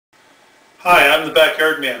Hi, I'm the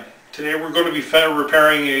Backyard Man. Today we're going to be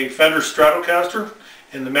repairing a Fender Stratocaster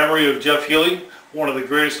in the memory of Jeff Healey, one of the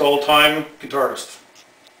greatest all-time guitarists.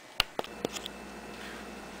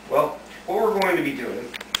 Well, what we're going to be doing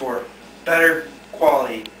for better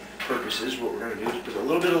quality purposes, what we're going to do is put a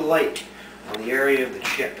little bit of light on the area of the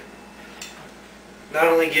chip. Not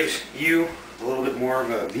only gives you a little bit more of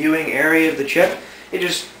a viewing area of the chip, it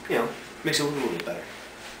just, makes it look a little bit better.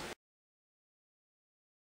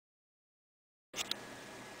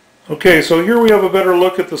 Okay, so here we have a better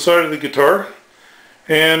look at the side of the guitar.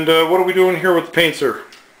 And what are we doing here with the paint, sir?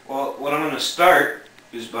 Well, what I'm going to start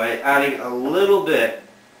is by adding a little bit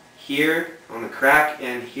here on the crack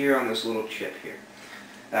and here on this little chip here.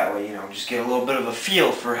 That way, just get a little bit of a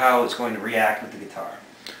feel for how it's going to react with the guitar.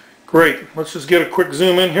 Great. Let's just get a quick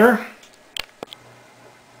zoom in here.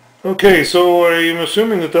 Okay, so I'm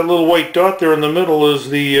assuming that little white dot there in the middle is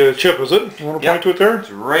the chip, is it? You want to point to it there?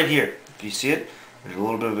 It's right here. If you see it, there's a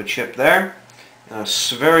little bit of a chip there. And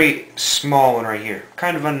a very small one right here.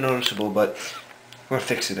 Kind of unnoticeable, but I'm going to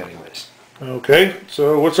fix it anyways. Okay,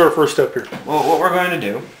 so what's our first step here? Well, what we're going to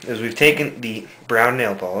do is we've taken the brown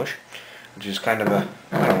nail polish, which is kind of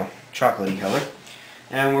a, chocolatey color,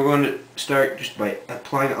 and we're going to start just by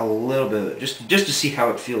applying a little bit of it, just to see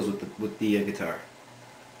how it feels with the guitar.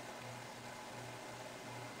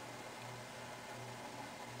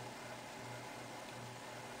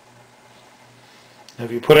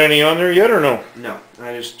 Have you put any on there yet or no? No,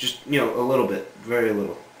 I just a little bit, very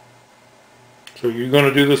little. So you're going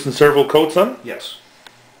to do this in several coats then? Yes.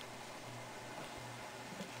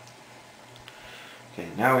 Okay,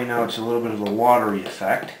 now we know it's a little bit of a watery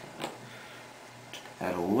effect.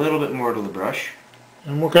 Add a little bit more to the brush.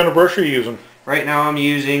 And what kind of brush are you using? Right now I'm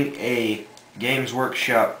using a Games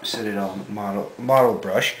Workshop Citadel model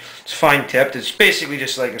brush. It's fine tipped. It's basically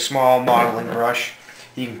just like a small modeling brush.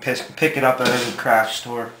 You can pick it up at any craft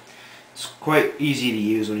store. It's quite easy to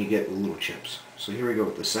use when you get the little chips. So here we go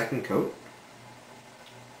with the second coat.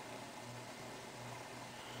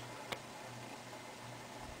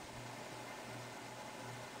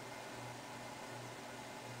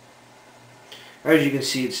 As you can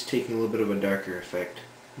see, it's taking a little bit of a darker effect,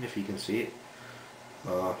 if you can see it.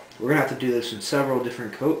 We're going to have to do this in several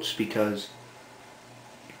different coats because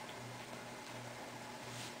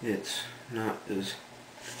it's not as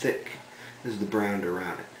thick as the brown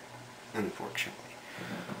around it, unfortunately.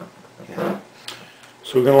 Okay.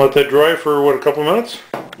 So we're going to let that dry for, what, a couple minutes?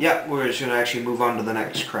 Yeah, we're just going to actually move on to the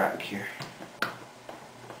next crack here.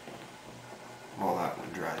 While that one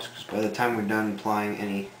dries, because by the time we're done applying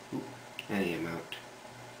any amount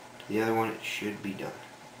to the other one, it should be done.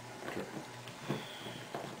 Okay.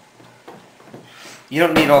 You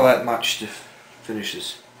don't need all that much to finish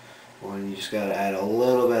this one. You just got to add a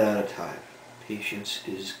little bit at a time. Patience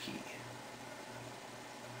is key.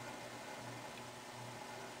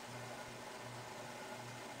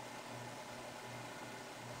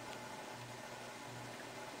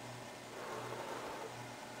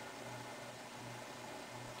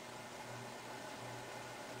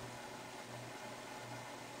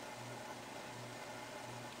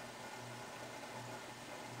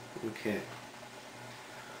 Okay.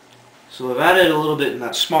 So I've added a little bit in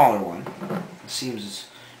that smaller one. It seems it's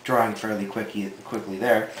drying fairly quickly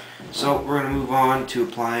there. So we're going to move on to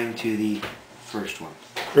applying to the first one.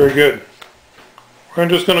 Very good. I'm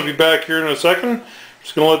just going to be back here in a second.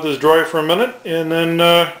 Just going to let this dry for a minute and then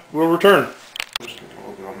we'll return.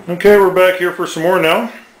 Okay, we're back here for some more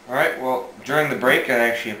now. Alright, well, during the break I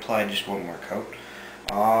actually applied just one more coat.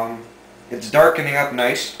 It's darkening up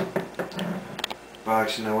nice.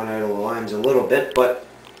 Actually, I went out of the lines a little bit, but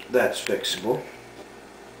that's fixable.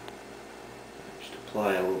 Just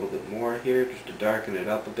apply a little bit more here, just to darken it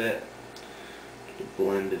up a bit, to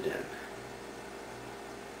blend it in.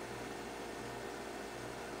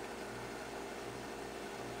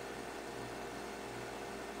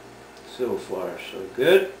 So far, so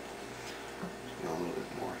good. A little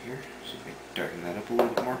bit more here, see if I can darken that up a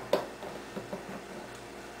little bit more.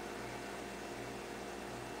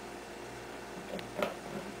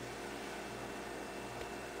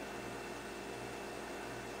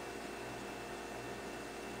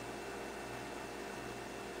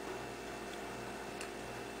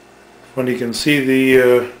 When you can see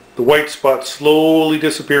the white spot slowly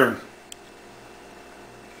disappearing.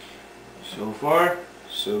 So far,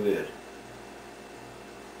 so good.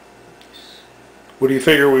 What do you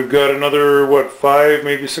figure? We've got another, what, 5,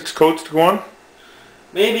 maybe 6 coats to go on?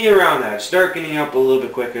 Maybe around that. It's darkening up a little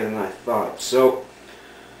bit quicker than I thought. So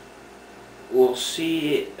we'll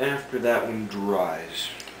see after that one dries.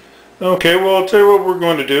 Okay, well, I'll tell you what we're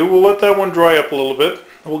going to do. We'll let that one dry up a little bit.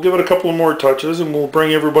 we'll give it a couple of more touches and we'll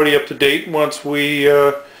bring everybody up to date once we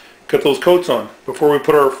get those coats on, before we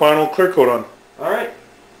put our final clear coat on. Alright.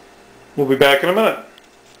 We'll be back in a minute.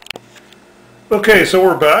 Okay, so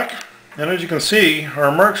we're back, and as you can see,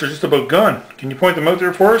 our marks are just about gone. Can you point them out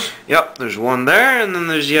there for us? Yep, there's one there and then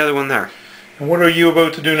there's the other one there. And what are you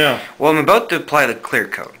about to do now? Well, I'm about to apply the clear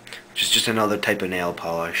coat, which is just another type of nail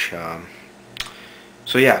polish.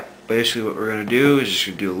 So yeah, basically what we're going to do is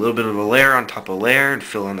just do a little bit of a layer on top of a layer and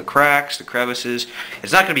fill in the cracks, the crevices.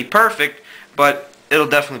 It's not going to be perfect, but it'll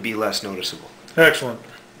definitely be less noticeable. Excellent.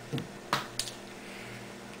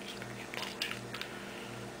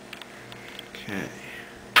 Okay.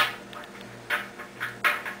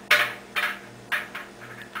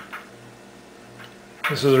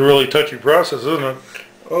 This is a really touchy process, isn't it?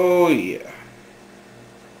 Oh yeah.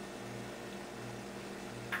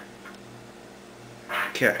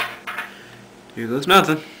 Okay. Here goes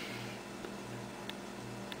nothing.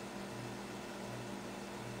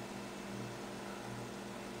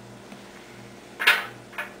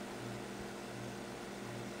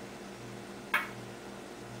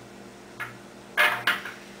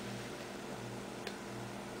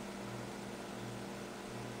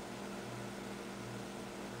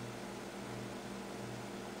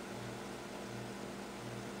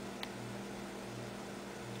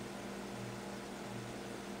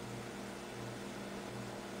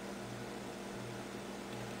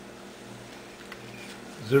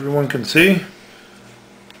 As everyone can see,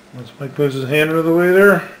 once Mike moves his hand out of the way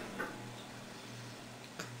there,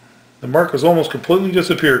 the mark has almost completely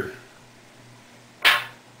disappeared.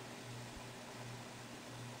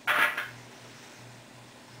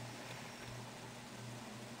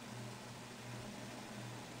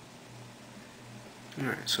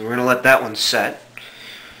 Alright, so we're going to let that one set.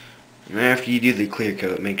 And after you do the clear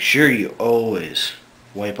coat, make sure you always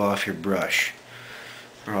wipe off your brush,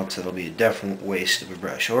 or else it'll be a definite waste of a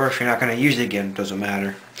brush. Or if you're not going to use it again, it doesn't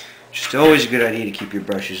matter. Just always a good idea to keep your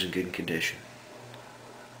brushes in good condition.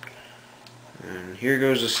 And here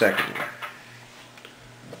goes the second one.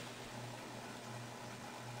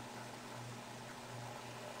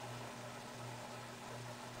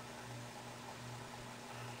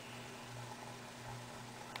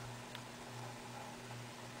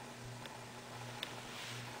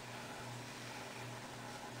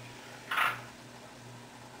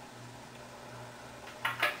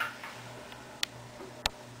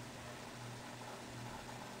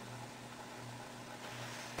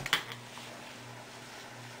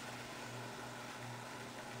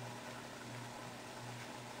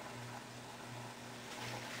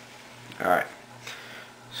 Alright,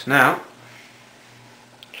 so now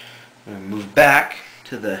I'm going to move back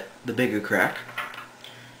to the bigger crack.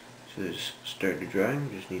 So it's starting to dry. You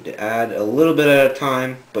just need to add a little bit at a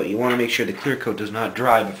time, but you want to make sure the clear coat does not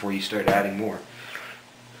dry before you start adding more.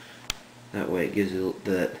 That way it gives it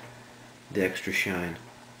the extra shine.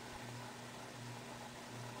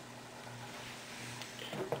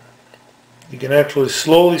 You can actually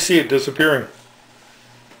slowly see it disappearing.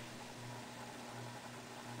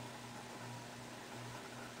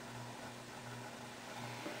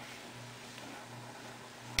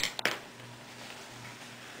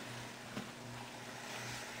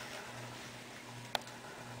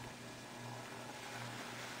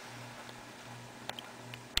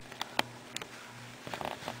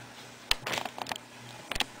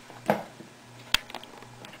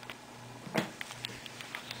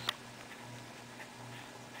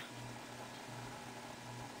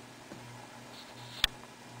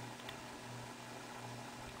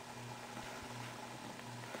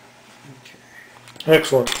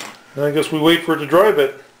 Excellent. And I guess we wait for it to dry a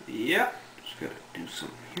bit. Yep. Just gotta do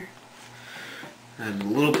something here. Add a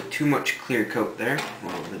little bit too much clear coat there. A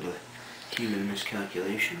little bit of human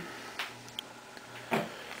miscalculation.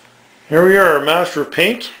 Here we are, master of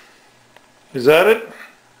paint is at it,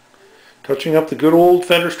 touching up the good old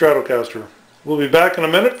Fender Stratocaster. We'll be back in a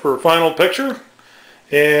minute for a final picture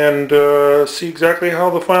and see exactly how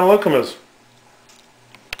the final outcome is.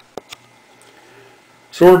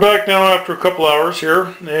 So we're back now after a couple hours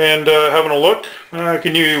here and having a look.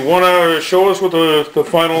 Can you want to show us what the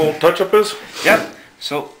final touch-up is? Yep.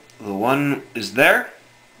 So the one is there.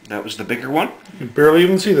 That was the bigger one. You can barely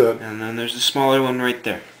even see that. And then there's the smaller one right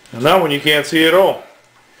there. And that one you can't see at all.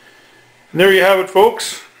 And there you have it,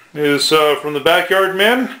 folks. It is from the Backyard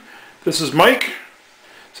Man. This is Mike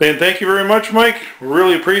saying thank you very much, Mike. We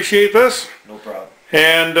really appreciate this. No problem.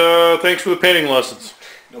 And thanks for the painting lessons.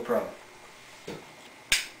 No problem.